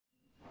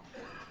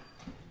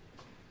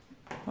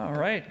All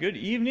right, good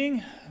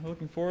evening.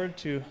 Looking forward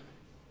to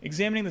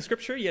examining the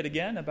scripture yet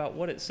again about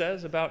what it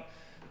says about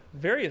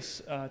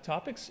various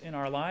topics in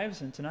our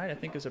lives, and tonight I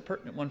think is a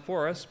pertinent one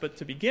for us. But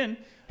to begin,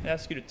 I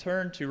ask you to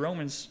turn to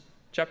Romans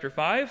chapter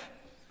 5.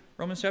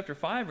 Romans chapter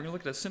 5, we're going to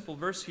look at a simple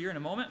verse here in a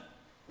moment.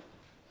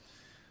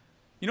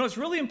 You know, it's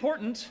really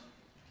important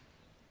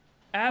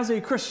as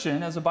a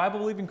Christian, as a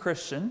Bible-believing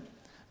Christian,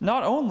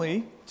 not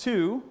only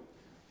to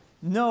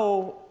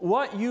know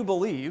what you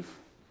believe,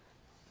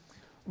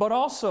 but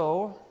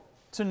also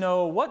to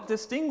know what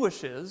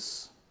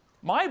distinguishes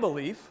my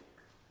belief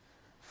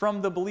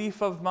from the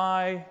belief of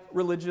my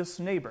religious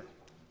neighbor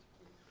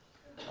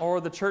or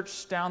the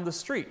church down the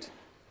street.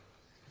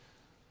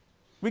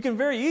 We can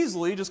very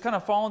easily just kind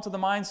of fall into the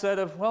mindset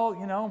of, well,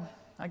 you know,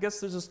 I guess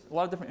there's just a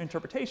lot of different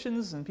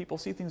interpretations and people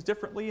see things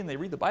differently and they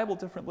read the Bible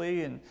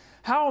differently, and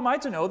how am I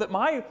to know that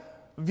my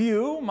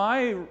view,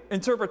 my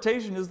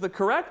interpretation is the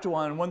correct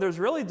one when there's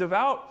really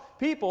devout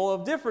people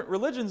of different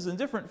religions and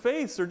different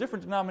faiths or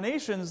different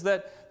denominations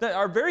that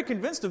are very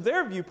convinced of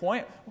their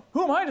viewpoint?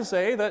 Who am I to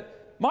say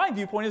that my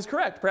viewpoint is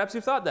correct? Perhaps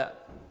you've thought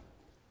that.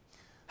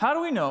 How do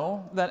we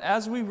know that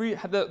as we read,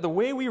 the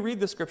way we read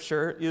the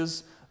Scripture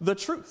is the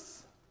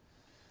truth?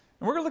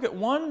 And we're going to look at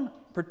one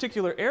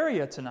particular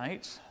area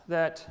tonight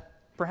that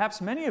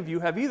perhaps many of you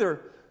have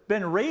either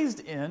been raised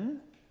in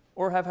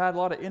or have had a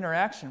lot of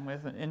interaction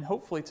with, and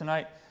hopefully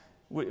tonight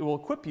it will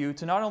equip you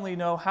to not only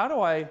know how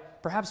do I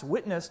perhaps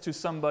witness to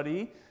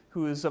somebody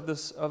who is of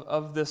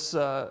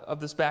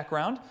this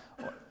background,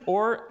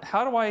 or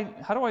how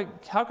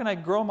can I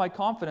grow my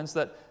confidence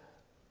that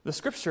the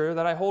Scripture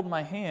that I hold in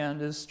my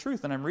hand is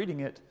truth and I'm reading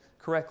it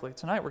correctly.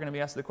 Tonight we're going to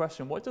be asked the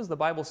question, what does the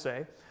Bible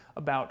say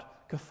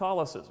about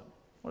Catholicism?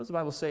 What does the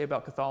Bible say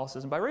about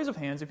Catholicism? By raise of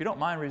hands, if you don't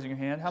mind raising your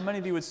hand, how many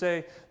of you would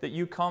say that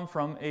you come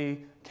from a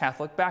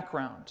Catholic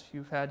background?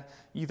 You've had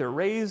either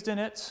raised in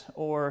it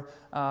or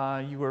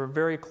you were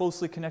very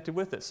closely connected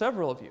with it.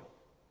 Several of you.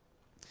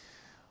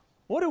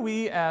 What do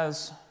we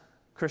as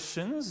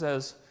Christians,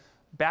 as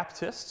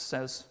Baptists,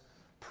 as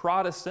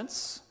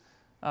Protestants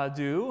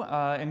do,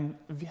 and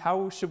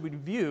how should we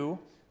view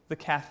the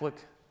Catholic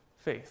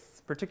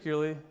faith?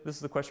 Particularly, this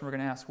is the question we're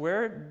going to ask.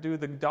 Where do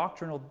the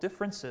doctrinal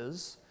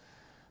differences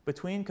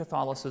between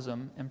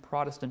Catholicism and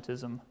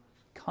Protestantism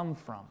come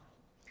from?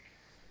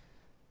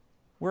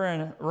 We're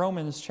in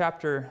Romans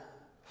chapter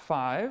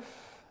 5,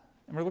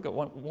 and we'll look at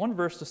one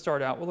verse to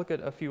start out. We'll look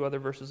at a few other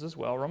verses as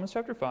well. Romans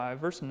chapter 5,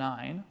 verse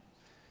 9.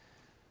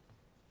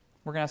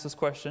 We're going to ask this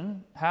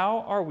question: how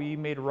are we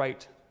made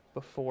right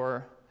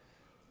before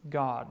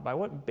God? By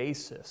what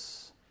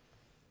basis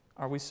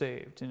are we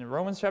saved? And in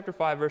Romans chapter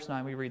 5, verse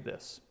 9, we read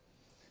this: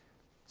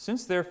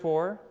 since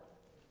therefore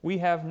we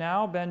have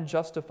now been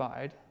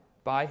justified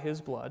by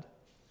his blood,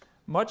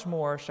 much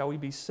more shall we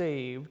be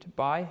saved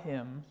by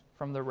him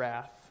from the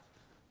wrath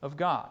of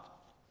God.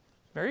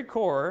 Very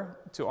core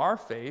to our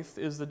faith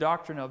is the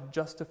doctrine of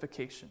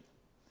justification.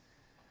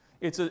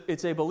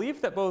 It's a belief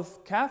that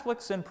both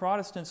Catholics and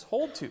Protestants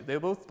hold to. They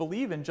both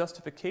believe in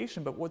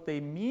justification, but what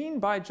they mean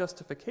by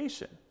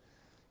justification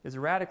is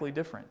radically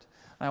different.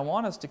 And I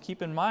want us to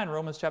keep in mind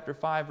Romans chapter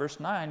 5,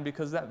 verse 9,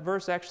 because that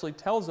verse actually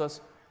tells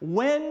us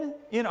when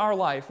in our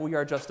life we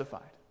are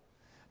justified.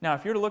 Now,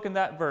 if you were to look in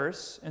that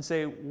verse and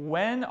say,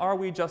 when are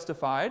we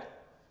justified?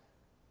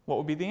 What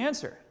would be the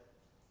answer?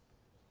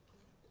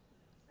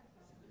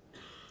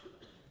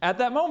 At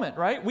that moment,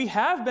 right? We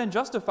have been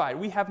justified.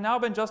 We have now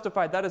been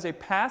justified. That is a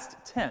past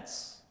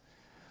tense.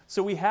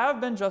 So we have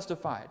been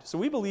justified. So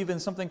we believe in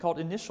something called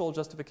initial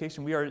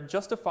justification. We are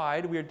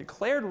justified. We are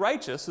declared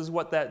righteous is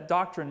what that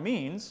doctrine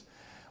means.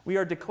 We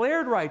are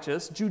declared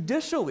righteous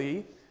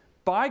judicially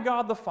by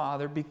God the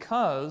Father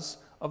because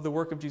of the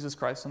work of Jesus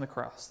Christ on the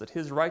cross, that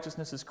his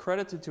righteousness is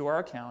credited to our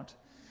account,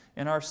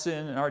 and our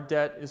sin and our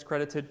debt is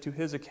credited to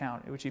his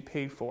account, which he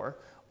paid for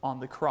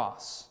on the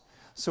cross.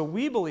 So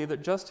we believe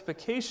that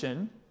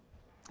justification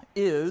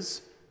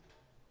is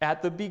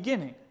at the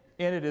beginning,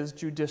 and it is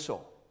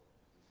judicial.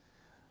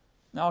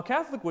 Now, a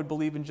Catholic would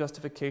believe in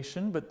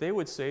justification, but they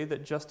would say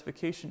that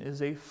justification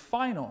is a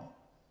final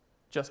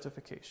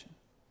justification.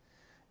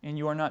 And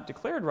you are not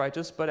declared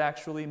righteous, but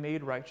actually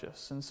made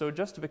righteous. And so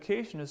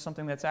justification is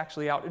something that's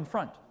actually out in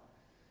front.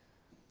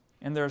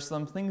 And there are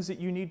some things that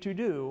you need to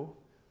do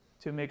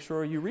to make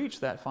sure you reach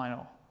that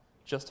final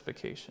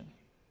justification.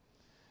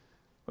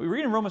 We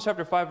read in Romans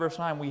chapter 5, verse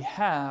 9, we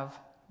have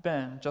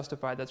been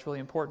justified. That's really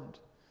important.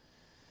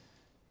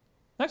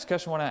 Next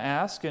question I want to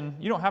ask, and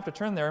you don't have to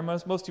turn there.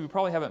 Most of you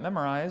probably have it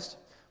memorized,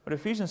 but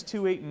Ephesians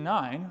 2, 8, and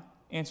 9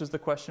 answers the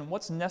question,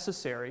 what's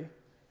necessary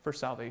for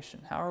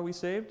salvation? How are we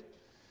saved?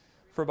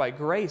 For by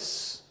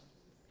grace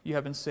you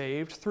have been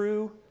saved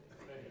through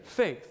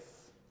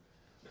faith.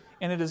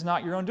 And it is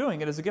not your own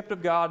doing. It is a gift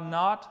of God,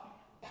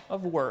 not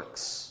of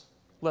works,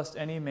 lest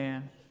any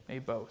man may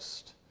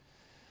boast.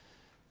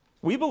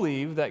 We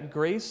believe that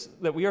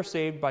we are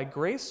saved by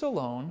grace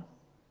alone,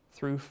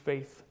 through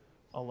faith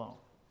alone.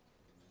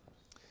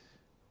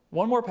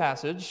 One more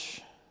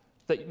passage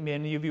that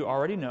many of you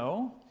already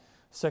know,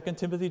 2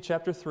 Timothy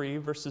chapter 3,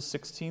 verses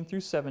 16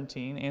 through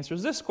 17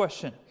 answers this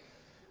question: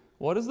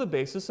 what is the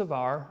basis of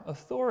our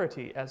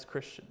authority as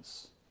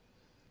Christians?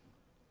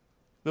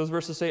 Those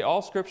verses say,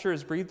 all Scripture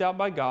is breathed out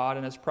by God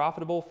and is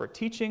profitable for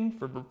teaching,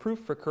 for reproof,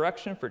 for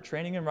correction, for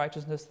training in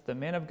righteousness, that the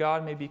man of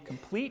God may be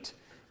complete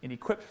and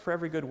equipped for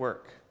every good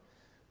work.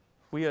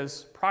 We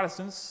as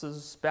Protestants,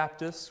 as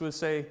Baptists, would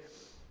say,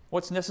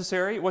 what's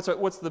necessary?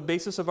 What's the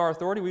basis of our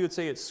authority? We would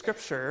say it's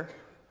Scripture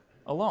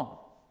alone,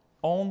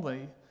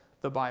 only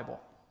the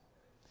Bible.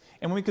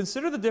 And when we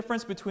consider the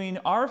difference between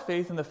our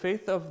faith and the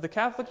faith of the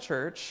Catholic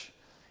Church,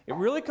 it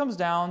really comes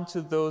down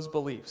to those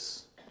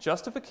beliefs: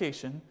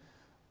 justification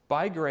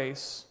by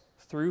grace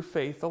through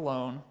faith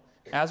alone,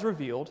 as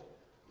revealed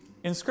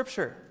in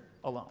Scripture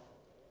alone.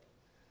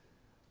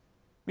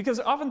 Because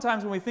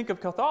oftentimes when we think of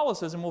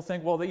Catholicism, we'll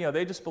think, well,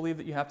 they just believe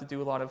that you have to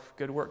do a lot of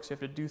good works. You have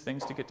to do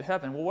things to get to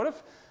heaven. Well,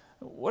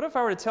 what if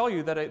I were to tell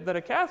you that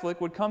a Catholic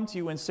would come to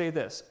you and say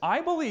this: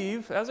 I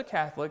believe, as a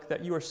Catholic,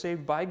 that you are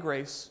saved by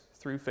grace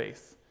through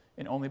faith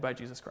and only by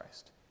Jesus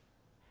Christ?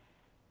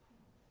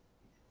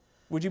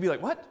 Would you be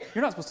like, what?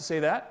 You're not supposed to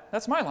say that.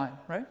 That's my line,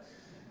 right?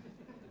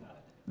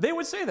 They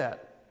would say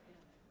that.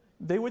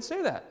 They would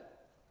say that.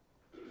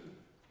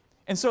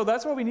 And so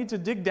that's why we need to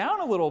dig down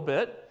a little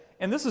bit.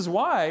 And this is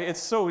why it's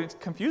so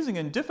confusing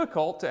and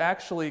difficult to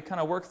actually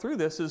kind of work through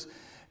this,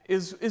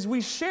 is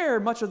we share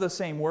much of the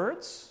same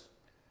words.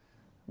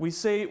 We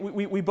say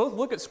we both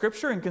look at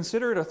Scripture and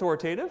consider it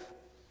authoritative.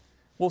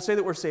 We'll say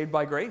that we're saved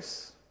by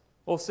grace.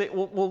 We'll say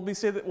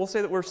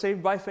that we're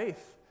saved by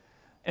faith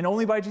and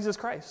only by Jesus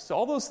Christ. So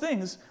all those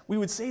things, we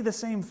would say the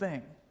same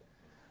thing.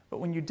 But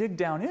when you dig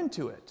down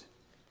into it,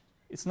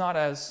 it's not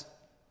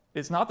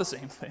the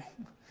same thing.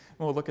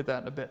 We'll look at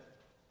that in a bit.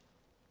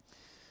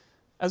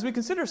 As we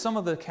consider some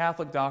of the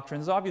Catholic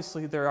doctrines,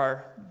 obviously there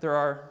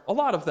are a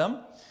lot of them.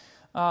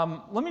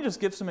 Let me just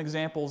give some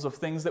examples of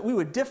things that we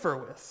would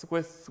differ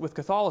with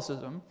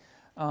Catholicism,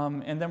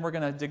 and then we're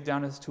going to dig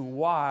down as to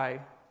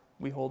why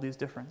we hold these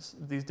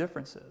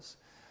differences.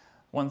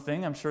 One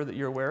thing I'm sure that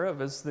you're aware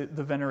of is the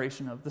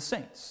veneration of the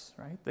saints,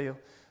 right?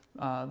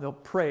 They'll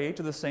pray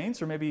to the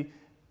saints, or maybe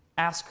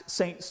ask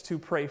saints to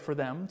pray for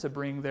them, to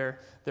bring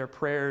their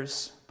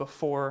prayers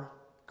before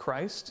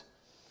Christ.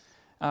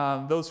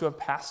 Those who have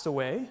passed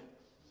away.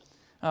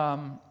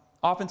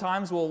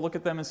 Oftentimes we'll look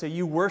at them and say,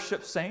 you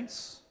worship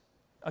saints.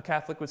 A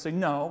Catholic would say,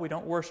 no, we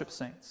don't worship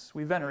saints.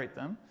 We venerate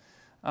them,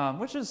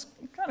 which is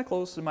kind of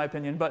close in my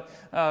opinion, but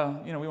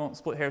we won't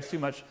split hairs too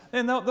much.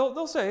 And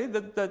they'll say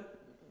that,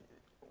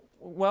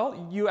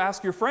 well, you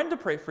ask your friend to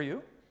pray for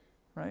you,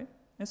 right?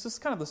 It's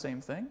just kind of the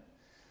same thing.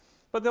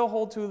 But they'll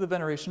hold to the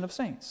veneration of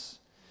saints.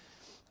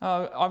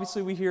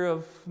 Obviously, we hear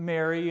of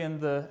Mary and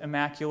the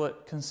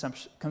Immaculate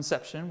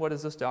Conception. What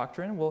is this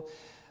doctrine? Well,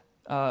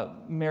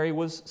 Mary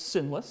was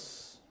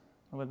sinless.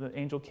 When the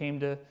angel came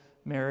to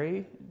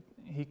Mary,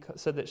 he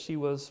said that she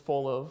was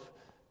full of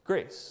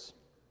grace.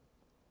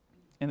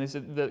 And they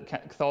said that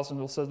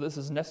Catholicism says this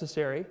is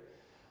necessary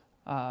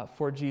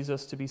for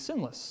Jesus to be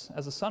sinless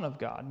as a Son of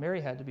God.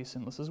 Mary had to be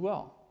sinless as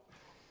well.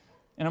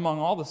 And among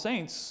all the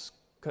saints,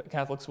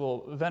 Catholics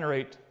will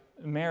venerate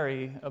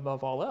Mary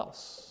above all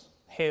else.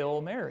 Hail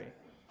Mary,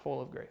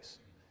 full of grace.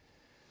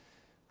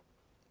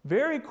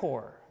 Very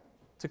core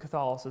to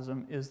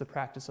Catholicism is the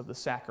practice of the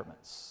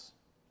sacraments.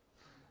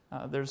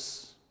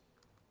 There's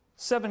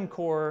seven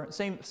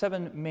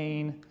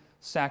main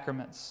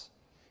sacraments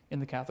in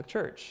the Catholic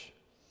Church.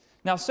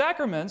 Now,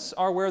 sacraments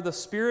are where the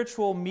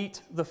spiritual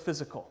meet the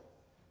physical,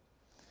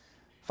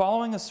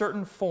 following a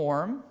certain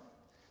form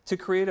to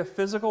create a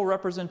physical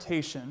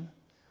representation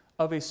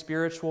of a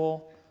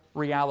spiritual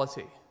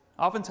reality.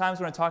 Oftentimes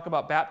when I talk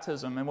about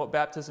baptism and what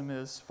baptism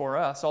is for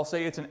us, I'll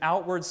say it's an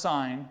outward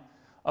sign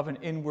of an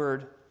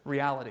inward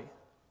reality,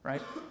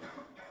 right?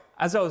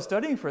 As I was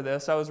studying for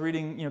this, I was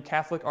reading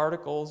Catholic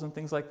articles and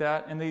things like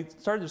that, and they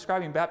started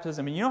describing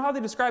baptism. And you know how they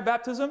describe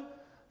baptism?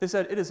 They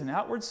said it is an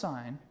outward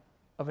sign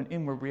of an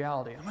inward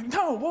reality. I'm like,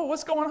 no, whoa,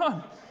 what's going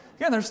on?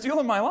 Again, they're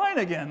stealing my line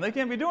again. They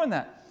can't be doing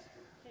that.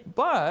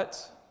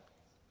 But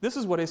this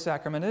is what a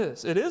sacrament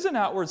is. It is an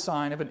outward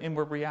sign of an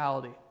inward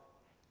reality.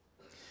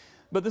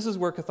 But this is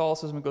where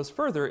Catholicism goes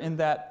further, in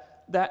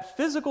that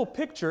physical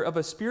picture of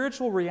a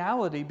spiritual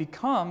reality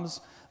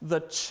becomes the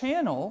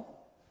channel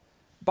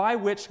by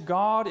which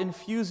God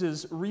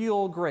infuses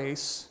real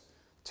grace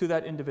to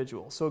that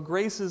individual. So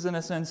grace is, in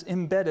a sense,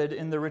 embedded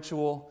in the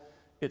ritual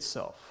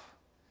itself.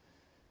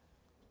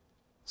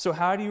 So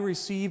how do you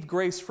receive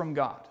grace from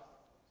God?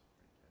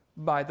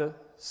 By the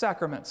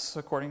sacraments,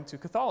 according to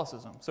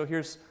Catholicism. So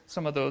here's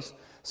some of those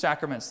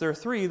sacraments. There are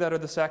three that are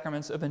the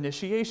sacraments of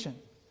initiation.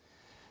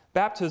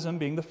 Baptism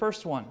being the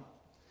first one.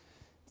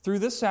 Through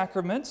this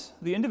sacrament,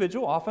 the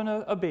individual, often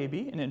a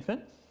baby, an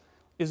infant,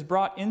 is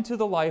brought into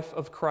the life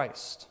of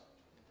Christ.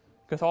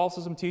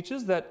 Catholicism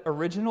teaches that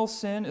original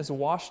sin is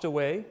washed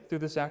away through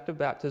this act of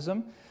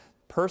baptism.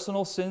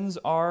 Personal sins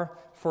are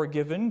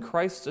forgiven.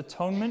 Christ's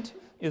atonement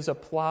is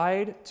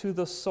applied to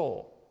the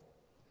soul.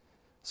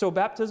 So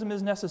baptism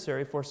is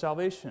necessary for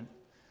salvation.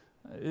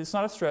 it's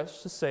not a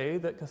stretch to say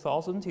that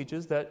Catholicism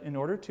teaches that in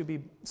order to be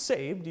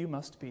saved, you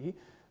must be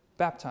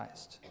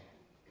baptized.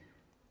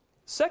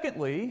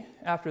 Secondly,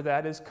 after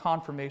that is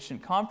confirmation.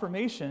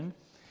 Confirmation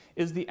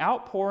is the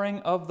outpouring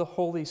of the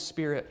Holy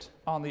Spirit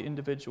on the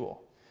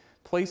individual,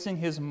 placing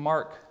his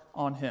mark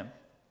on him.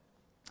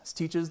 This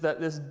teaches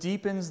that this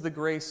deepens the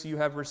grace you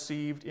have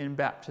received in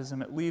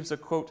baptism. It leaves a,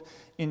 quote,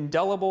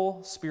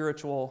 indelible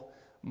spiritual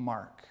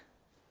mark.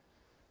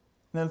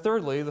 And then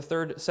thirdly, the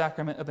third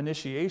sacrament of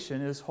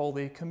initiation is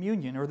Holy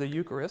Communion, or the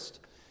Eucharist,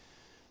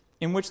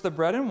 in which the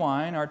bread and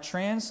wine are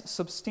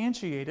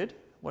transubstantiated.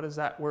 What does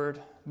that word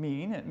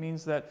mean? It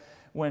means that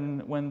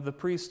when the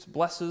priest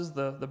blesses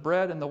the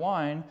bread and the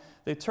wine,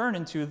 they turn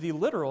into the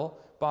literal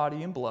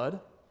body and blood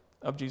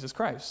of Jesus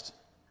Christ.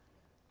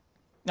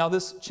 Now,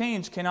 this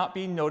change cannot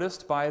be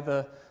noticed by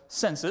the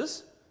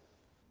senses.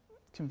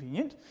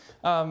 Convenient.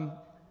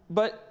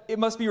 But it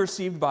must be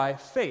received by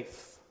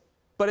faith.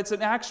 But it's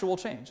an actual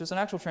change. It's an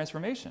actual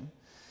transformation.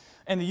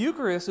 And the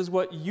Eucharist is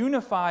what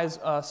unifies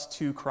us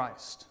to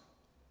Christ.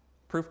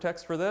 Proof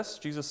text for this,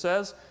 Jesus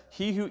says,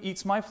 "He who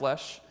eats my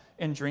flesh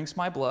and drinks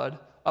my blood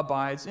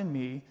abides in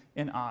me,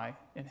 and I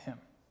in him."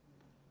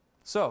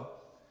 So,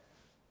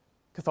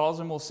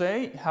 Catholicism will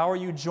say, how are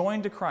you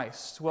joined to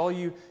Christ? Well,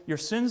 your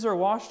sins are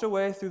washed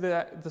away through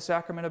the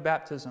sacrament of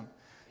baptism.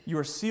 You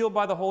are sealed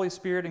by the Holy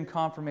Spirit in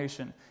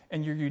confirmation,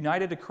 and you're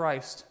united to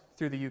Christ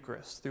through the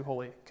Eucharist, through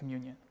Holy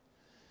Communion.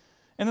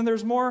 And then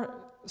there's more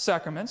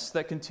sacraments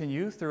that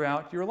continue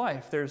throughout your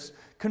life. There's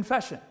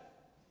confession,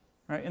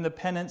 right, and the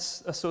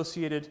penance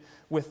associated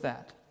with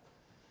that.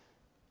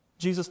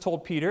 Jesus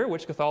told Peter,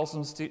 which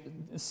Catholicism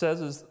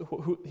says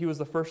he was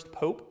the first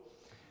pope,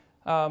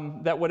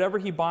 that whatever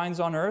he binds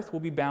on earth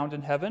will be bound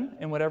in heaven,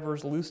 and whatever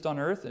is loosed on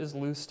earth is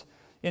loosed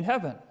in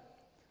heaven.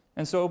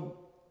 And so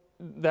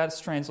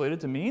that's translated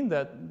to mean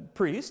that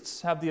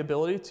priests have the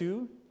ability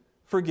to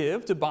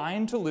forgive, to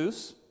bind, to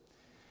loose.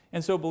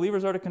 And so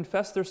believers are to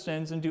confess their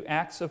sins and do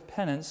acts of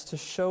penance to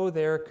show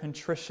their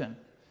contrition.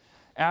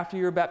 After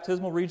your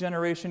baptismal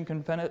regeneration,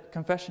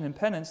 confession, and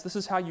penance, this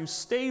is how you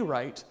stay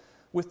right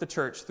with the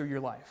church through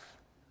your life,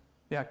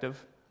 the act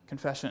of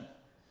confession.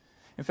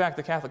 In fact,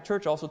 the Catholic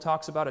Church also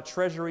talks about a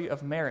treasury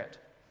of merit,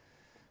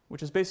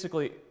 which is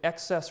basically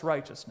excess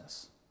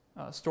righteousness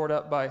stored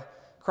up by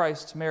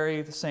Christ,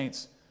 Mary, the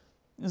saints,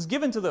 is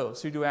given to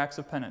those who do acts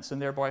of penance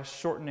and thereby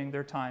shortening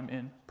their time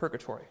in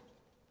purgatory.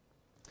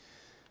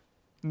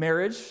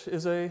 Marriage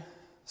is a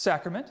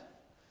sacrament.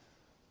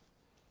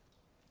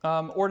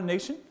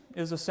 Ordination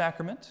is a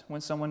sacrament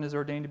when someone is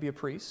ordained to be a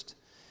priest.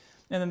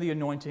 And then the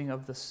anointing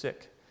of the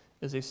sick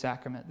is a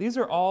sacrament. These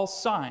are all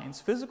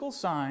signs, physical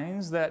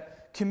signs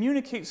that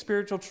communicate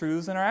spiritual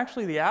truths and are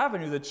actually the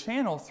avenue, the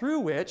channel through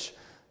which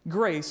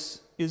grace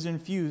is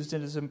infused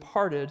and is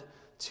imparted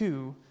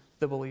to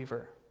the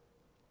believer.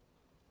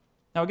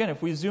 Now again,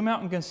 if we zoom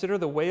out and consider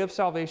the way of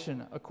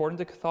salvation according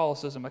to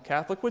Catholicism, a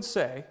Catholic would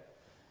say,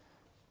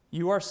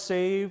 you are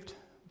saved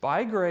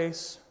by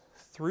grace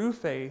through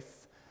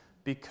faith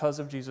because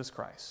of Jesus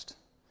Christ.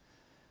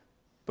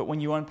 But when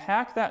you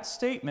unpack that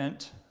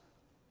statement,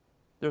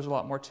 there's a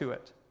lot more to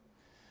it.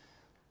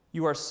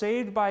 You are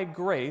saved by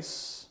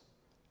grace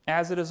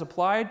as it is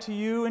applied to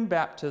you in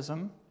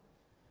baptism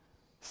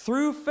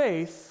through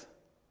faith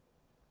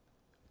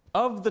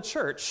of the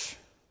church.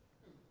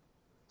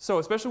 So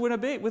especially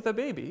with a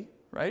baby,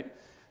 right?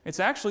 It's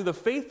actually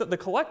the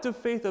collective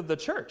faith of the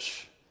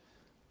church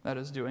that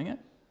is doing it.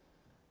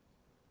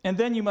 And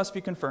then you must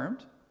be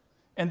confirmed,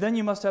 and then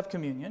you must have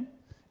communion,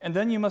 and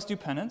then you must do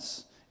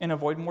penance and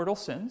avoid mortal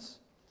sins.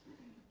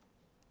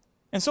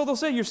 And so they'll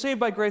say you're saved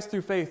by grace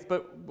through faith,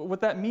 but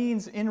what that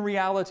means in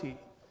reality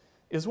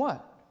is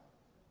what?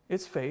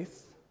 It's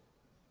faith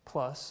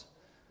plus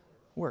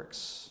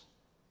works.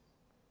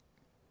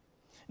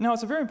 Now,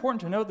 it's very important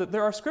to note that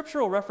there are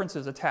scriptural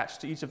references attached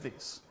to each of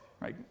these.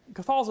 Right?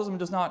 Catholicism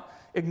does not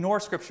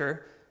ignore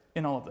Scripture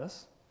in all of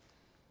this.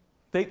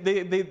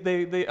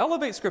 They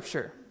elevate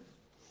Scripture.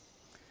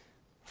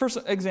 First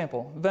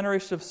example,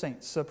 veneration of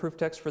saints. A proof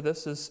text for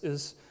this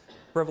is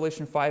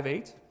Revelation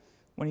 5:8.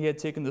 When he had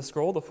taken the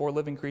scroll, the 4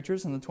 living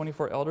creatures and the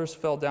 24 elders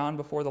fell down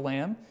before the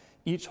Lamb,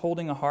 each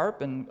holding a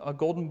harp and a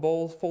golden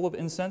bowl full of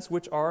incense,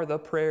 which are the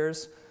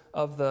prayers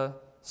of the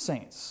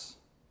saints.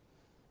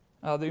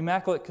 The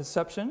Immaculate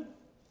Conception,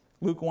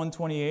 Luke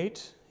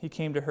 1:28, he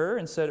came to her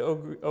and said,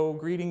 "O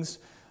greetings,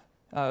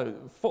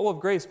 full of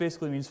grace,"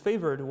 basically means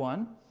favored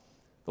one.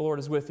 The Lord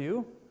is with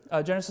you.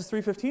 Genesis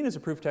 3:15 is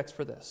a proof text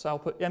for this. I'll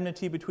put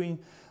enmity between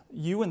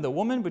you and the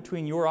woman,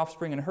 between your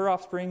offspring and her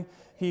offspring.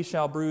 He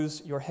shall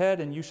bruise your head,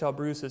 and you shall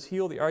bruise his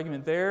heel. The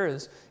argument there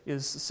is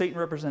Satan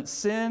represents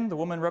sin, the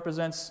woman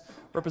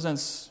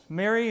represents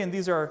Mary, and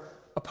these are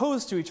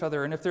opposed to each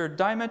other. And if they're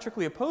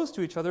diametrically opposed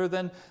to each other,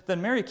 then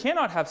Mary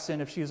cannot have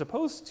sin if she is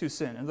opposed to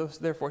sin, and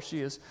therefore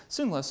she is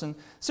sinless. And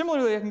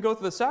similarly, I can go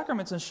through the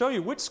sacraments and show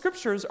you which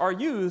scriptures are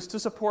used to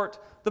support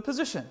the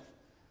position.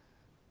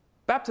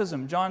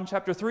 Baptism, John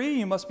chapter 3,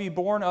 you must be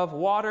born of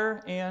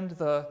water and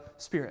the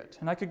Spirit.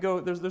 And I could go,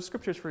 there's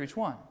scriptures for each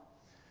one.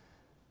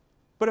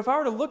 But if I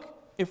were to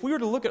look if we were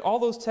to look at all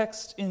those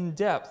texts in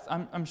depth,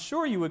 I'm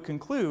sure you would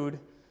conclude,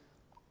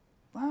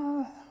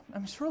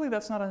 surely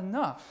that's not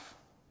enough.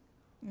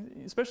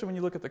 Especially when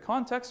you look at the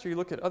context or you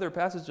look at other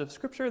passages of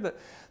Scripture that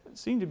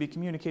seem to be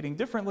communicating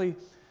differently.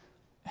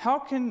 How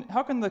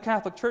can the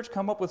Catholic Church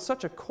come up with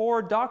such a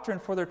core doctrine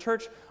for their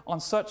church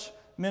on such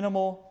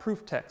minimal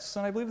proof texts?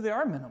 And I believe they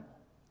are minimal.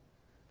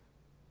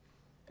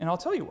 And I'll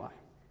tell you why.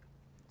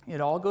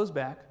 It all goes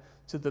back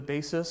to the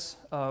basis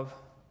of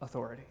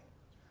authority.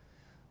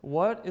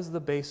 What is the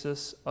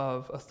basis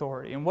of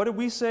authority? And what do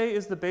we say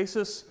is the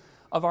basis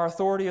of our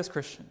authority as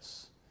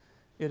Christians?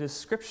 It is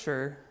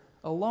Scripture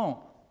alone.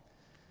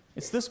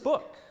 It's this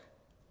book.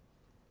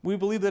 We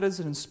believe that it is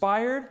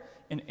inspired,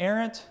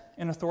 inerrant,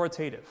 and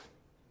authoritative.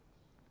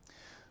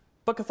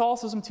 But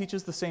Catholicism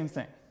teaches the same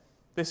thing.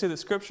 They say that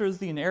Scripture is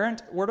the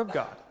inerrant Word of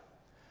God.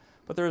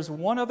 But there is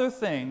one other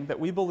thing that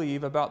we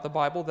believe about the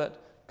Bible that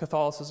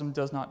Catholicism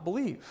does not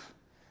believe.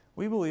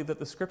 We believe that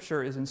the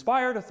Scripture is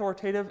inspired,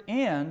 authoritative,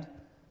 and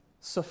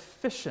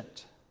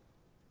sufficient.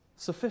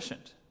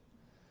 Sufficient.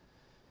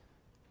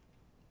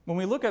 When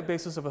we look at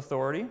basis of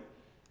authority,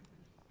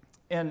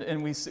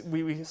 and we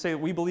say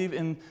we believe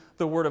in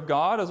the Word of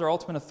God as our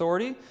ultimate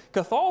authority,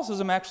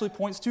 Catholicism actually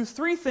points to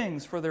three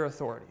things for their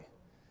authority.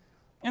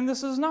 And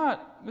this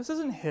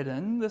isn't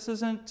hidden. This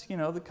isn't,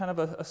 the kind of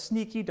a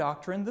sneaky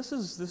doctrine. This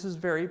is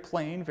very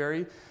plain,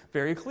 very,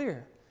 very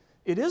clear.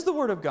 It is the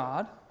Word of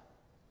God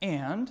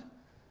and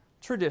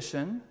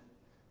tradition,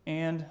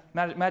 and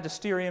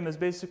magisterium is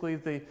basically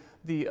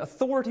the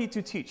authority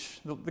to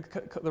teach,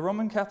 the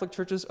Roman Catholic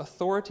Church's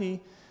authority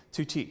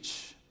to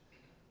teach.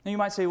 Now you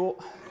might say,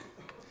 well,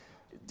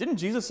 didn't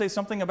Jesus say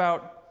something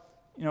about,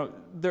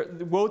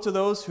 woe to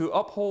those who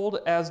uphold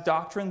as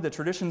doctrine the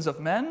traditions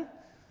of men?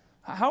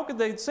 How could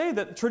they say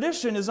that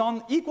tradition is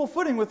on equal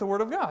footing with the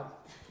Word of God?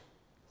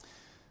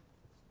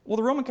 Well,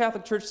 the Roman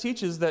Catholic Church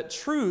teaches that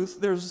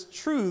there's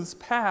truths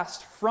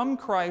passed from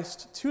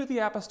Christ to the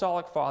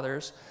apostolic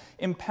fathers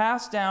and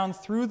passed down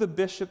through the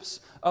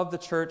bishops of the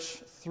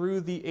church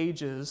through the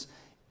ages,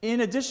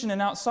 in addition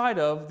and outside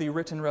of the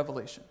written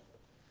revelation.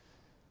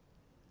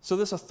 So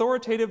this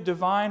authoritative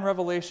divine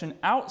revelation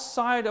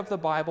outside of the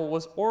Bible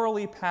was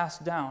orally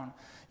passed down.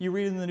 You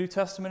read in the New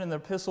Testament, in the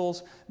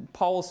epistles,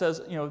 Paul says,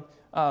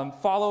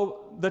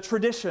 follow the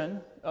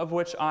tradition of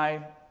which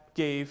I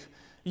gave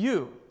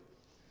you.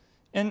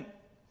 And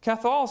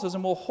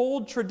Catholicism will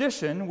hold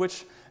tradition,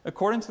 which,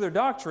 according to their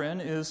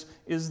doctrine, is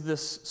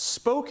this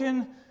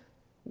spoken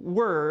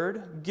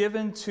word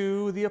given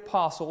to the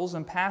apostles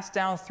and passed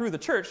down through the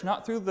church,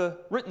 not through the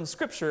written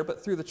Scripture,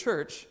 but through the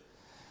church.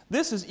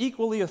 This is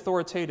equally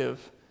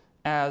authoritative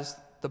as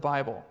the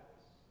Bible.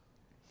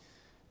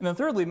 And then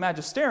thirdly,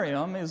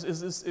 magisterium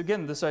is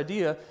again this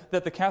idea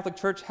that the Catholic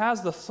Church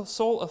has the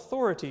sole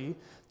authority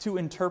to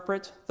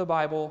interpret the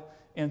Bible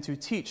and to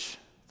teach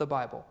the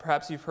Bible.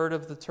 Perhaps you've heard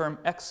of the term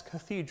ex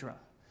cathedra,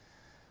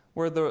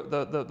 where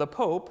the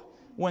Pope,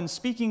 when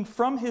speaking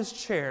from his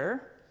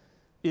chair,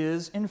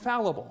 is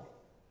infallible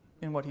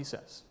in what he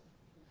says.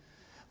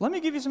 Let me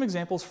give you some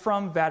examples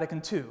from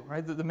Vatican II,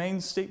 right? The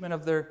main statement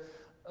of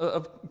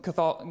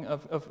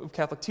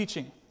Catholic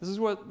teaching. This is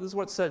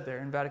what's said there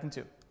in Vatican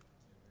II.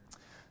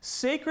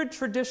 Sacred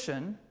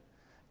tradition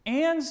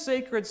and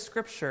sacred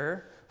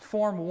Scripture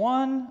form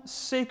one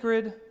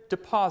sacred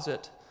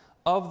deposit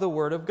of the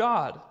Word of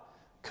God,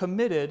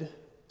 committed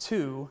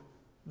to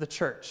the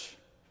church.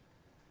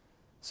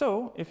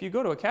 So, if you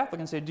go to a Catholic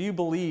and say, do you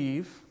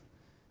believe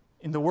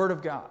in the Word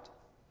of God?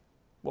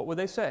 What would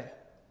they say?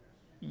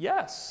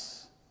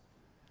 Yes.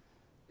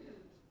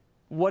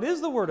 What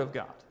is the Word of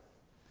God?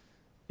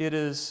 It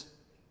is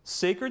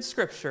sacred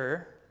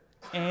Scripture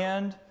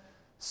and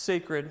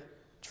sacred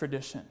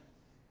tradition.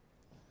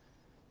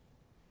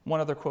 One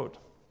other quote.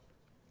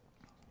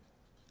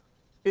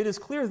 It is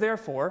clear,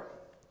 therefore,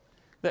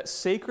 that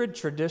sacred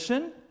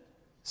tradition,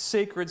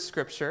 sacred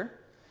Scripture,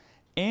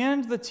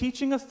 and the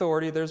teaching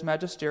authority, there's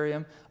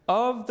magisterium,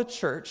 of the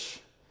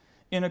church,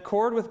 in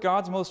accord with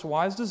God's most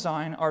wise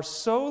design, are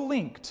so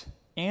linked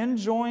and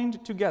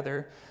joined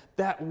together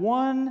that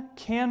one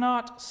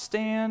cannot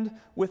stand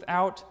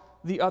without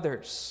the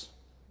others.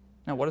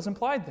 Now, what is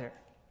implied there?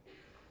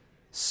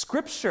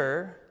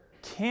 Scripture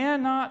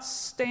cannot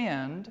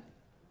stand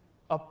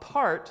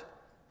apart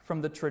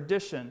from the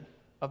tradition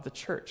of the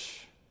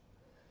church.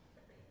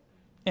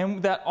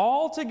 And that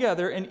all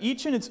together, and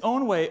each in its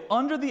own way,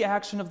 under the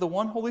action of the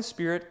one Holy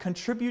Spirit,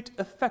 contribute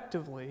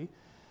effectively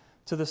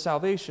to the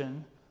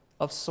salvation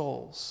of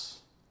souls.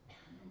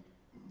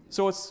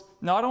 So it's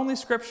not only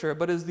Scripture,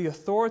 but is the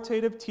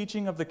authoritative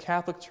teaching of the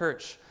Catholic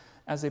Church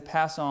as they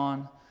pass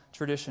on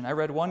tradition. I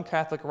read one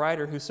Catholic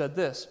writer who said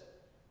this: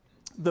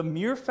 the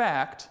mere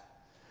fact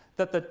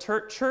that the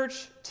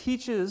church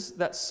teaches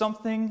that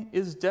something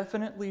is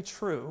definitely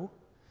true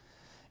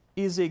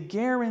is a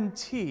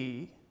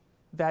guarantee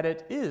that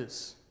it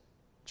is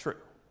true.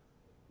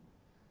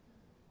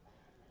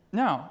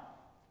 Now,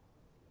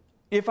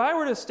 if I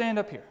were to stand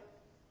up here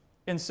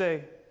and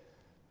say,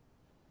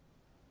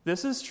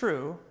 this is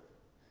true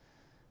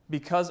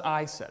because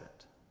I said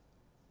it,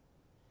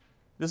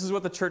 This is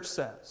what the church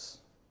says.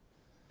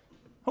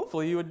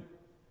 Hopefully you would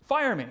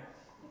fire me.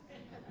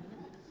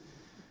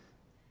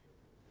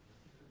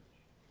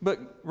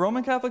 But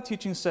Roman Catholic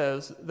teaching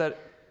says that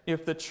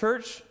if the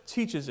church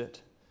teaches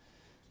it,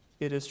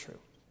 it is true.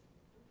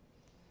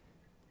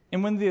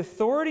 And when the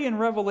authority in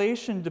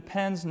revelation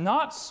depends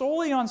not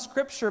solely on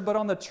Scripture, but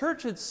on the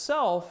church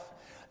itself,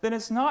 then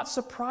it's not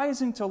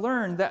surprising to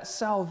learn that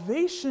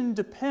salvation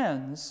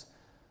depends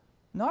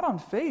not on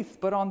faith,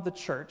 but on the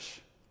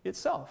church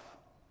itself.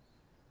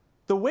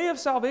 The way of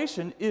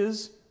salvation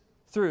is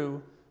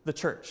through the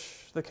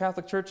church. The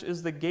Catholic Church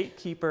is the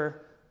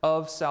gatekeeper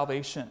of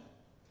salvation.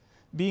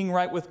 Being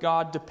right with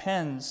God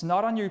depends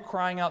not on you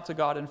crying out to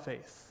God in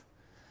faith,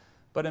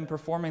 but in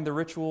performing the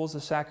rituals,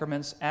 the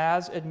sacraments,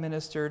 as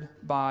administered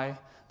by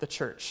the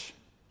church.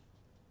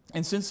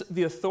 And since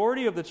the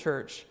authority of the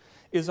church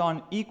is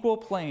on equal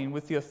plane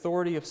with the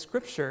authority of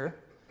Scripture,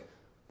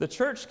 the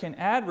church can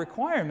add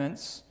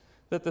requirements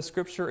that the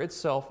Scripture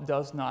itself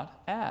does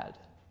not add.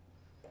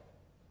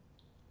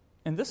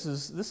 And this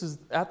is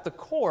at the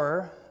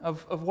core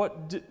of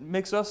what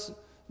makes us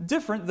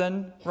different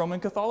than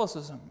Roman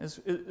Catholicism.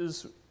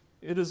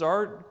 It is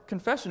our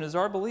confession, is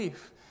our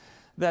belief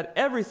that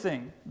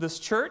everything, this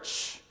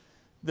church,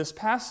 this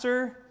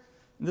pastor,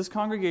 this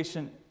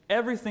congregation,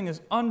 everything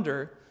is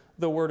under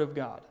the Word of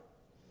God.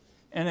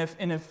 And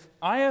if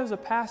I as a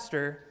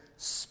pastor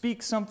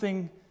speak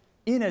something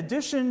in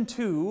addition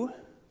to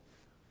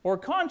or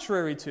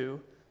contrary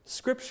to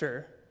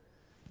Scripture,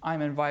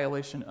 I'm in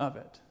violation of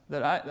it.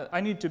 That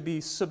I need to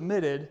be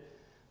submitted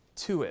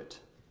to it.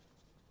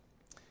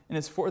 And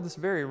it's for this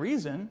very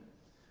reason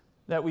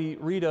that we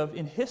read of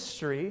in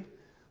history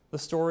the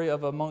story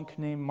of a monk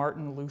named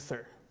Martin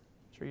Luther.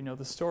 I'm sure you know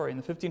the story. In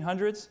the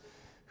 1500s,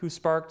 who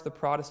sparked the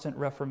Protestant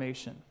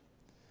Reformation.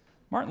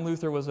 Martin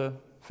Luther was a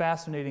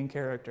fascinating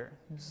character.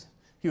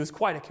 He was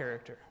quite a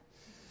character.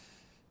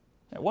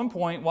 At one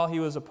point, while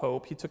he was a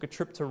pope, he took a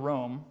trip to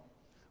Rome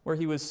where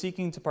he was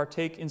seeking to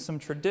partake in some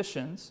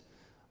traditions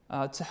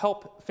to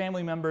help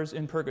family members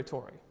in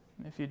purgatory.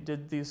 If you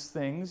did these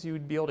things, you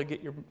would be able to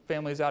get your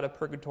families out of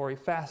purgatory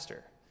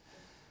faster.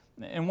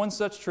 And one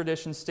such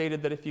tradition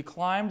stated that if you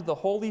climbed the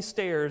holy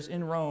stairs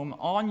in Rome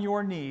on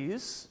your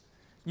knees,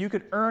 you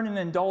could earn an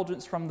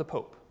indulgence from the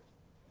Pope.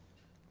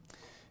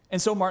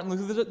 And so Martin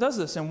Luther does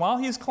this. And while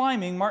he's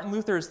climbing, Martin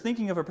Luther is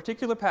thinking of a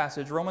particular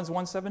passage, Romans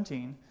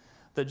 1:17,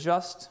 the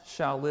just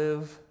shall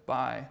live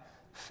by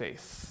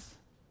faith.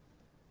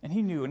 And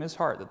he knew in his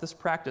heart that this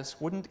practice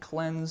wouldn't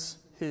cleanse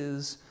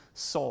his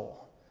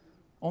soul.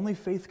 Only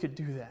faith could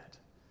do that.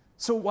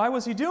 So why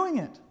was he doing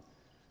it?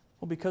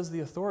 Well, because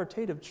the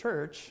authoritative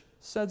church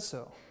said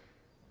so.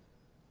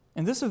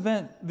 And this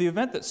event, the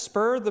event that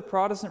spurred the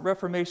Protestant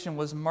Reformation,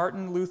 was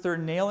Martin Luther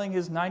nailing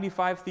his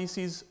 95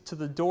 Theses to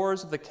the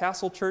doors of the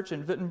Castle Church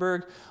in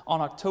Wittenberg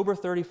on October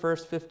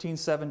 31st,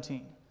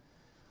 1517.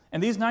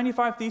 And these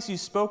 95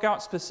 Theses spoke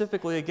out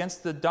specifically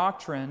against the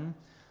doctrine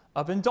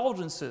of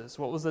indulgences.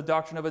 What was the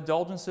doctrine of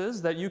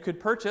indulgences? That you could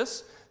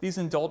purchase these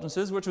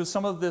indulgences, which was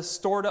some of this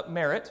stored up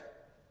merit,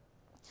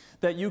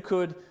 that you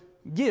could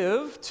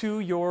give to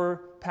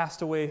your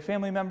passed away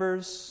family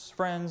members,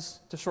 friends,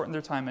 to shorten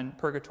their time in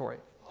purgatory.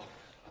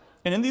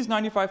 And in these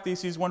 95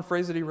 Theses, one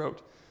phrase that he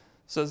wrote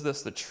says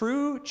this: the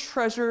true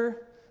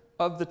treasure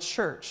of the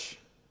church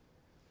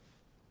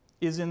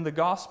is in the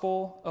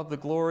gospel of the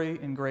glory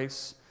and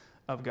grace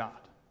of God.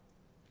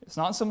 It's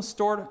not some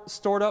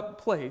stored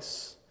up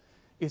place.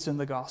 It's in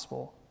the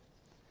gospel.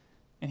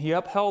 And he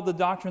upheld the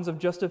doctrines of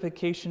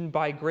justification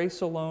by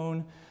grace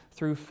alone,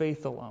 through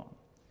faith alone.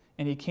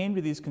 And he came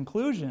to these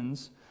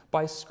conclusions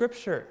by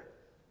Scripture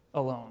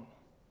alone.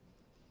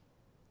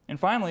 And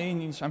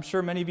finally, I'm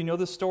sure many of you know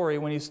this story,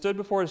 when he stood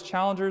before his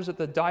challengers at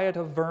the Diet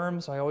of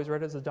Worms, I always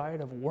read it as the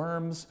Diet of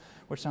Worms,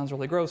 which sounds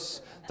really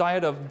gross,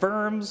 Diet of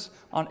Worms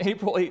on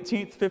April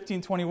 18th,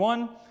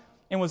 1521,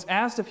 and was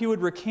asked if he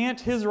would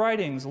recant his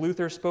writings,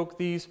 Luther spoke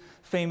these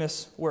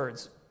famous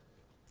words: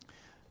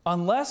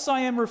 "Unless I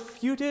am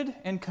refuted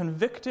and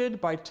convicted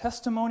by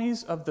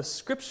testimonies of the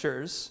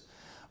Scriptures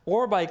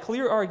or by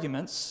clear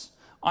arguments,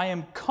 I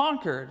am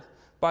conquered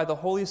by the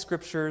Holy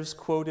Scriptures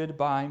quoted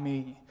by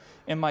me,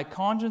 and my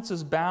conscience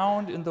is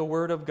bound in the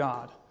Word of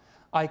God.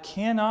 I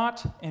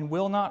cannot and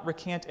will not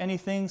recant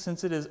anything,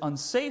 since it is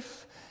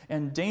unsafe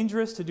and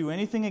dangerous to do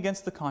anything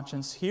against the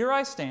conscience. Here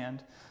I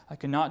stand. I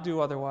cannot do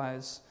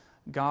otherwise.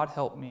 God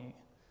help me.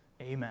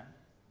 Amen."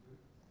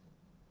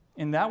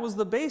 And that was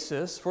the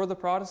basis for the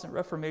Protestant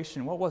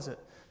Reformation. What was it?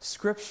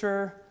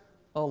 Scripture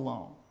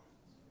alone.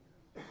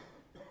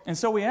 And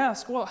so we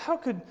ask, well, how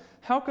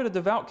could a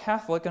devout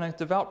Catholic and a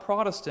devout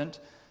Protestant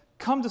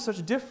come to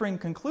such differing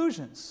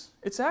conclusions?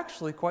 It's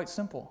actually quite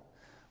simple.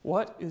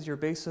 What is your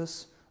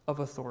basis of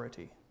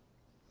authority?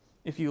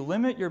 If you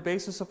limit your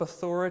basis of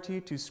authority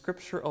to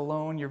Scripture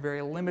alone, you're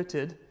very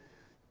limited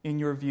in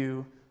your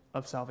view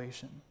of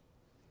salvation.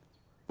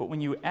 But when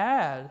you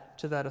add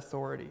to that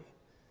authority,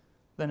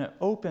 then it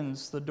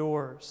opens the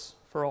doors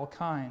for all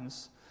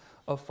kinds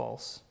of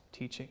false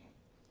teaching.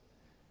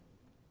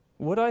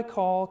 What I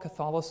call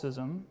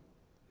Catholicism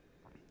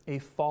a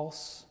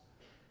false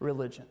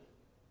religion?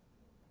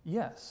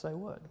 Yes, I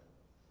would.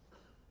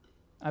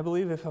 I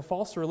believe if a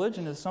false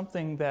religion is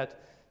something that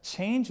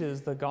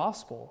changes the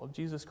gospel of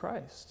Jesus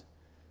Christ,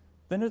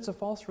 then it's a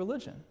false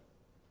religion.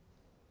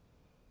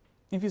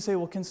 If you say,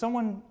 well, can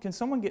someone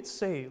get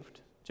saved,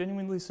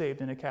 genuinely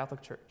saved in a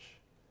Catholic church?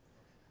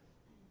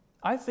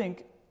 I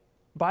think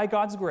by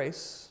God's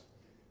grace,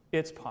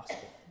 it's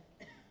possible.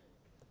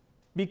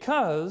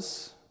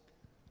 Because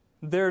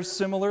there's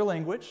similar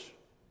language.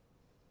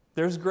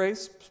 There's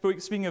grace,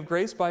 speaking of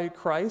grace by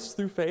Christ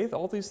through faith,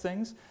 all these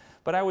things.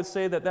 But I would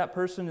say that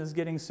person is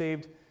getting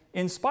saved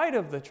in spite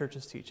of the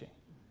church's teaching,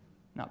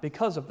 not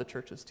because of the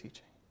church's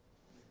teaching.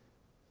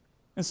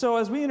 And so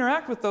as we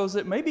interact with those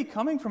that may be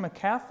coming from a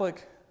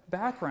Catholic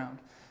background,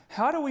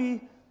 how do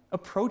we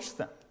approach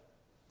them?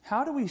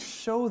 How do we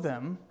show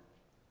them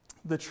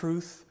the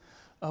truth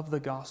of the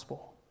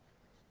gospel?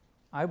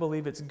 I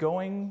believe it's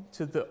going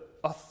to the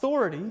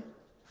authority,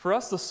 for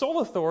us the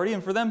sole authority,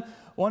 and for them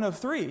one of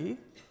three,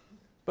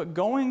 but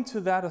going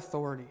to that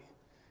authority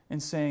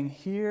and saying,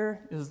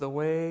 here is the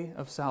way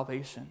of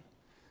salvation.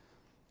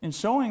 And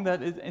showing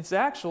that it's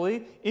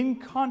actually in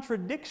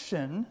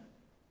contradiction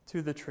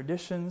to the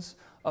traditions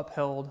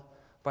upheld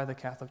by the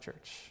Catholic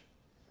Church.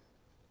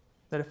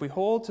 That if we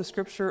hold to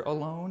Scripture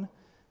alone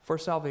for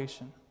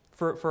salvation,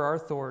 for our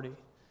authority,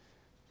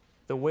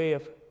 the way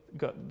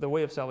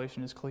of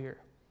salvation is clear.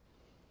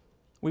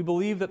 We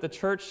believe that the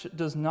church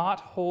does not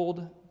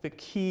hold the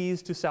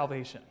keys to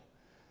salvation.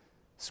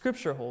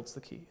 Scripture holds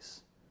the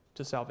keys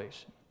to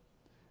salvation.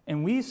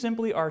 And we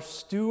simply are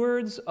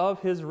stewards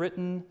of His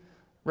written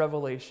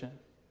revelation.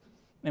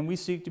 And we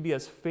seek to be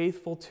as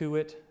faithful to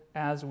it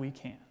as we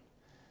can.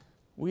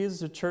 We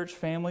as a church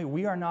family,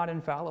 we are not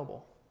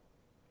infallible.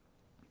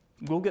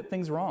 We'll get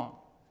things wrong.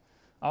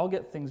 I'll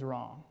get things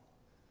wrong.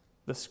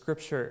 The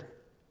Scripture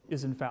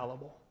is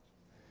infallible.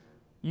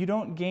 You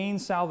don't gain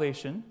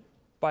salvation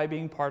by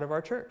being part of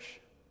our church.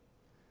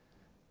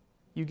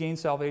 You gain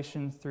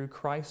salvation through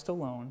Christ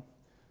alone,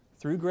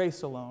 through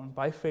grace alone,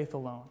 by faith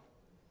alone.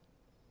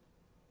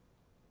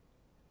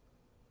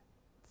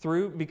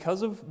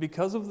 Because of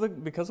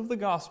the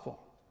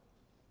gospel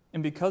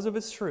and because of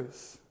its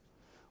truth,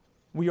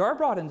 we are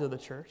brought into the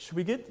church.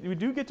 We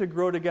do get to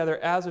grow together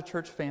as a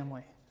church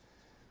family.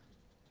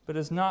 But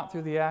it's not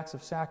through the acts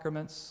of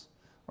sacraments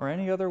or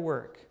any other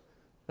work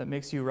that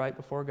makes you right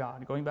before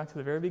God. Going back to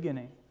the very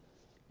beginning,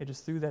 it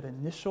is through that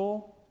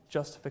initial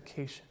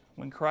justification.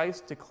 When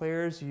Christ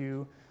declares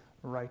you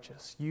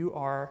righteous, you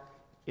are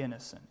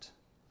innocent.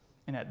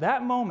 And at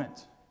that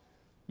moment,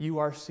 you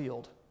are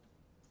sealed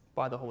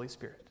by the Holy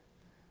Spirit.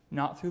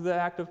 Not through the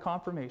act of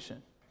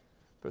confirmation,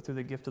 but through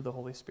the gift of the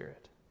Holy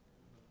Spirit.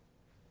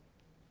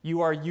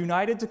 You are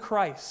united to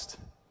Christ,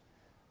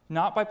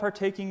 not by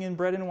partaking in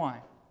bread and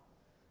wine,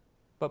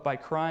 but by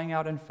crying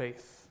out in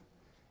faith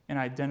and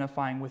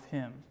identifying with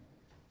Him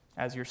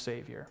as your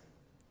Savior.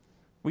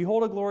 We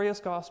hold a glorious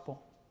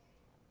gospel.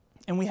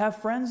 And we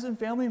have friends and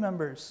family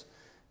members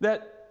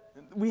that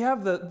we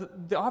have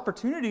the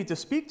opportunity to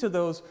speak to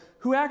those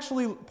who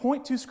actually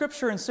point to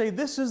Scripture and say,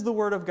 this is the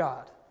Word of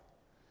God.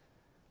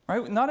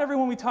 Right? Not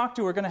everyone we talk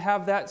to are going to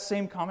have that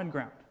same common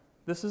ground.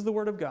 This is the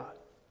Word of God.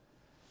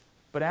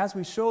 But as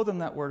we show them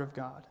that Word of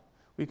God,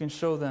 we can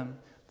show them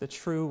the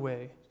true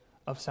way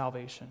of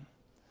salvation.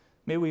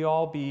 May we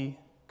all be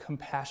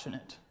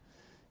compassionate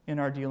in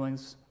our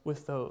dealings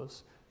with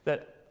those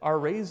that are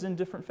raised in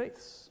different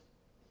faiths.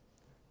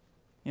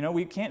 You know,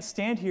 we can't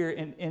stand here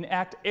and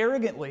act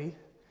arrogantly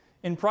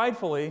and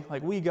pridefully,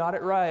 like we got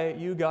it right,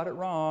 you got it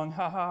wrong,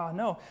 ha ha.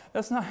 No,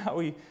 that's not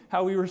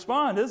how we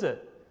respond, is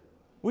it?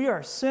 We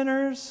are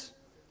sinners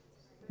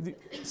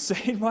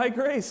saved by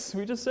grace.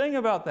 We just sang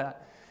about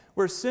that.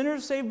 We're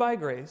sinners saved by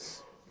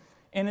grace,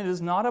 and it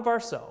is not of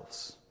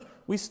ourselves.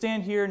 We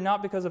stand here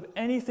not because of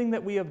anything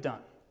that we have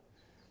done.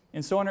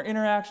 And so in our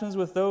interactions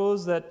with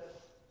those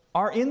that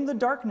are in the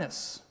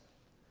darkness,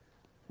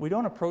 we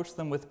don't approach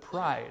them with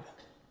pride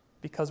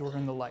because we're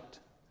in the light.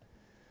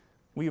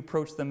 We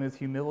approach them with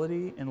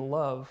humility and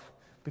love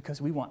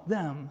because we want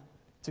them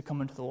to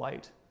come into the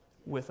light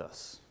with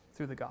us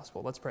through the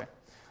gospel. Let's pray.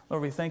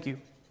 Lord, we thank you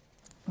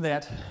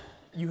that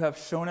you have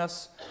shown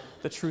us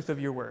the truth of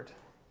your word.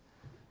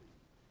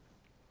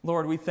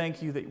 Lord, we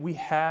thank you that we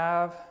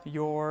have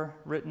your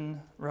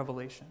written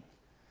revelation.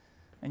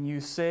 And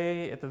you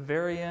say at the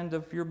very end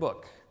of your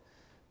book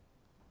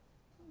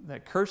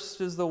that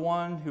cursed is the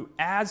one who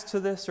adds to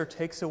this or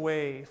takes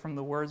away from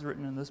the words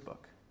written in this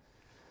book.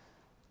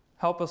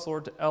 Help us,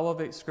 Lord, to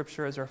elevate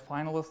Scripture as our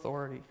final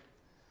authority.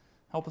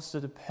 Help us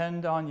to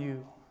depend on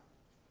you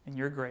and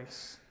your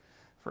grace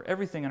for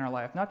everything in our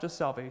life, not just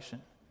salvation,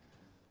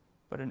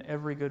 but in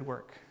every good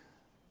work.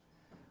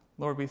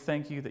 Lord, we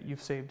thank you that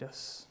you've saved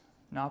us,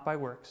 not by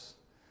works,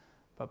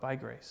 but by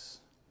grace.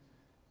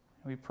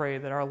 And we pray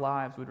that our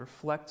lives would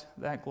reflect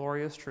that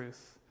glorious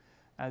truth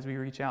as we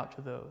reach out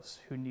to those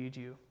who need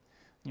you.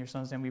 In your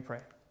Son's name we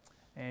pray.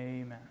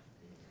 Amen.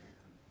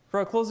 For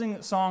our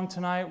closing song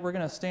tonight, we're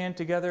going to stand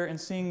together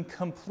and sing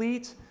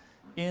Complete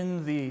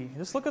in thee.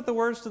 Just look at the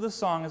words to the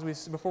song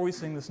before we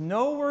sing this.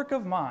 No work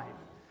of mine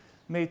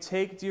may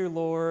take, dear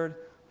Lord,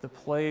 the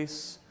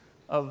place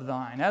of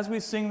thine. As we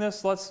sing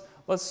this, let's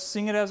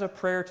sing it as a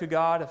prayer to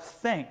God of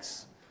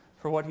thanks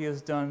for what he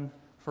has done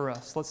for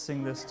us. Let's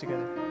sing this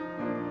together.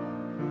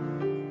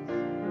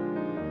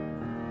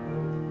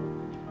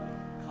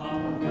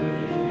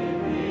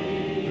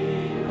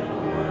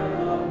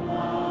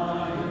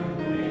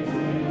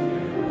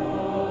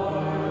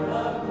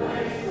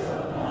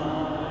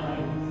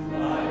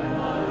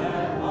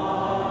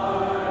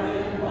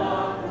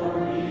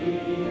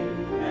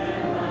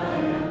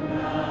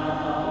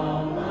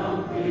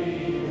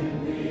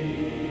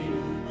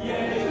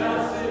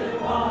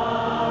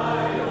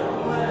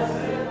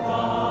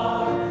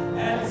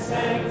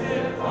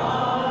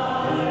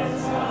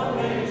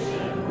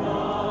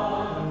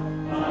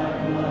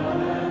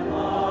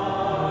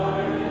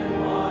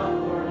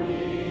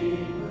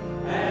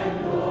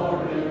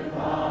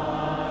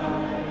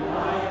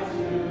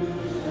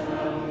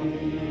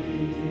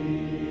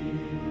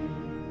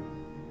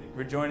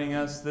 Joining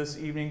us this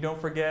evening. Don't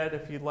forget,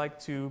 if you'd like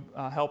to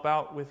help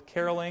out with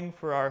caroling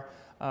for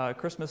our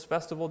Christmas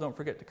festival, don't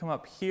forget to come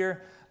up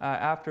here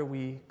after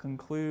we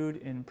conclude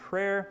in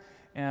prayer.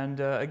 And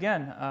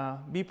again,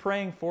 be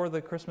praying for the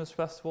Christmas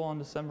festival on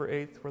December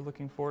 8th. We're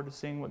looking forward to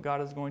seeing what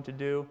God is going to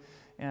do,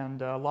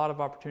 and a lot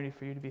of opportunity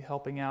for you to be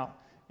helping out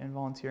and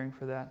volunteering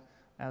for that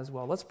as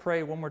well. Let's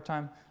pray one more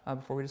time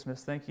before we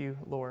dismiss. Thank you,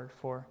 Lord,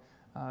 for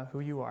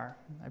who you are.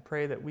 I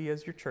pray that we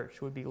as your church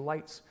would be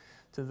lights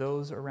to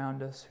those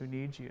around us who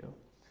need you,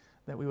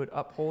 that we would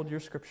uphold your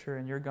scripture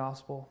and your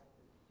gospel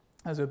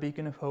as a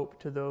beacon of hope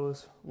to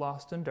those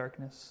lost in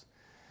darkness.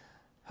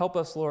 Help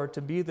us, Lord,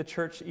 to be the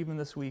church even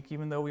this week,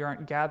 even though we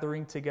aren't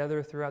gathering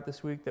together throughout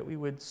this week, that we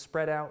would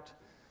spread out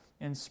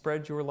and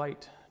spread your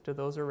light to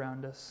those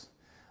around us,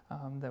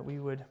 that we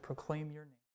would proclaim your name.